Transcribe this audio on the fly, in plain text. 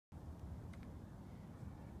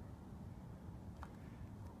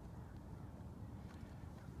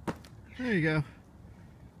There you go.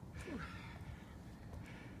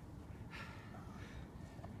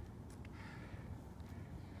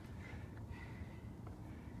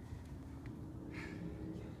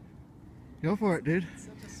 Go for it, dude. It's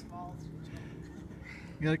such a small jump.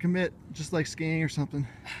 You gotta commit, just like skiing or something.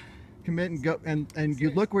 Commit and go, and you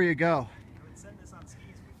look where you go. I would send this on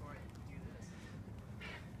skis before I do this.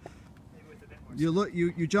 Maybe with a bit more. You look,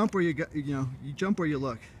 you jump where you go. You know, you jump where you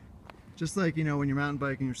look. Just like, you know, when you're mountain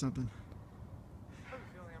biking or something. I have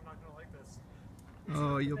a feeling I'm not gonna like this.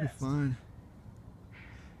 Oh, you'll be fine.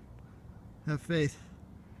 Have faith.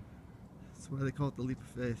 That's why they call it the leap of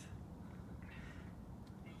faith.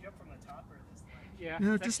 You jump from the top or this line? Yeah,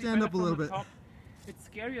 Yeah, it's just actually stand better up a from little the bit. top. It's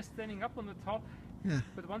scarier standing up on the top, Yeah.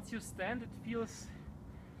 but once you stand, it feels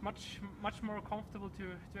much more comfortable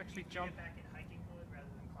to actually Get jump. back in hiking mode rather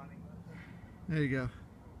than climbing mode. There you go.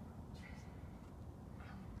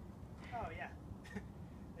 Oh yeah,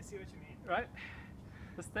 I see what you mean. Right?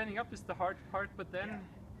 The standing up is the hard part, but then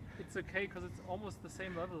it's okay because it's almost the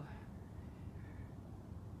same level.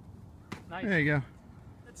 Nice. There you go.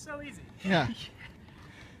 It's so easy. Yeah.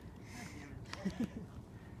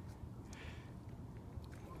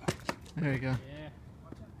 There you go. Yeah.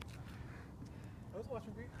 I was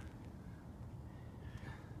watching for you.